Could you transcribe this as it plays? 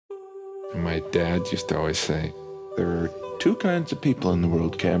My dad used to always say, there are two kinds of people in the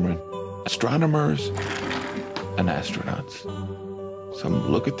world, Cameron. Astronomers and astronauts. Some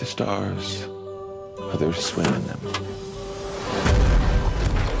look at the stars, others swim in them.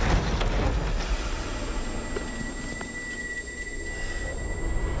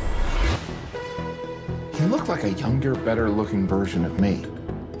 You look like a younger, better-looking version of me.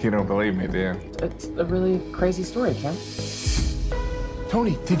 You don't believe me, do you? It's a really crazy story, Cam.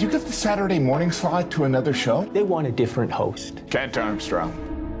 Tony, did you give the Saturday morning slot to another show? They want a different host. Kent Armstrong.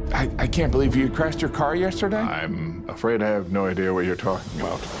 I can't believe you crashed your car yesterday. I'm afraid I have no idea what you're talking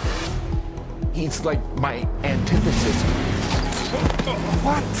about. He's like my antithesis.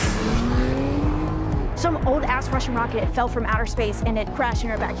 What? Some old-ass Russian rocket fell from outer space and it crashed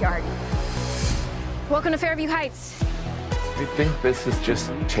in our backyard. Welcome to Fairview Heights. Do you think this is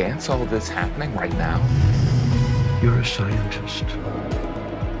just chance, all this happening right now? You're a scientist.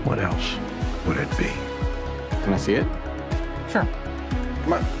 What else would it be? Can I see it? Sure.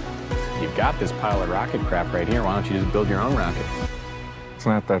 Come on. You've got this pile of rocket crap right here. Why don't you just build your own rocket? It's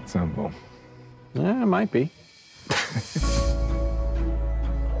not that simple. Yeah, it might be.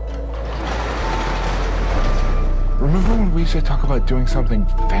 Remember when we used to talk about doing something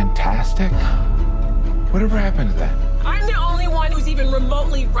fantastic? Whatever happened to that? I'm the only one who's even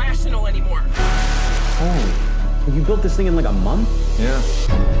remotely rational anymore. Holy. You built this thing in like a month? Yeah.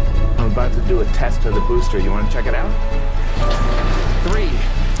 I'm about to do a test of the booster. You want to check it out? 3,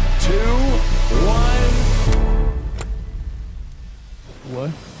 2, 1.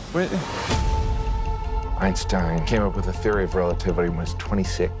 What? Wait. Einstein came up with a theory of relativity when he was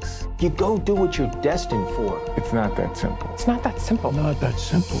 26. You go do what you're destined for. It's not that simple. It's not that simple. Not that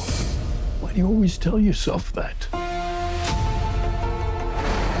simple. Why do you always tell yourself that?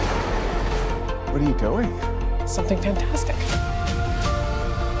 What are you doing? Something fantastic.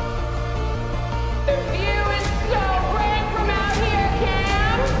 The view is so great from out here,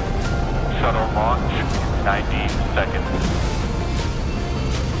 Cam! Shuttle launch, 90 seconds.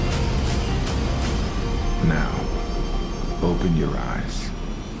 Now, open your eyes.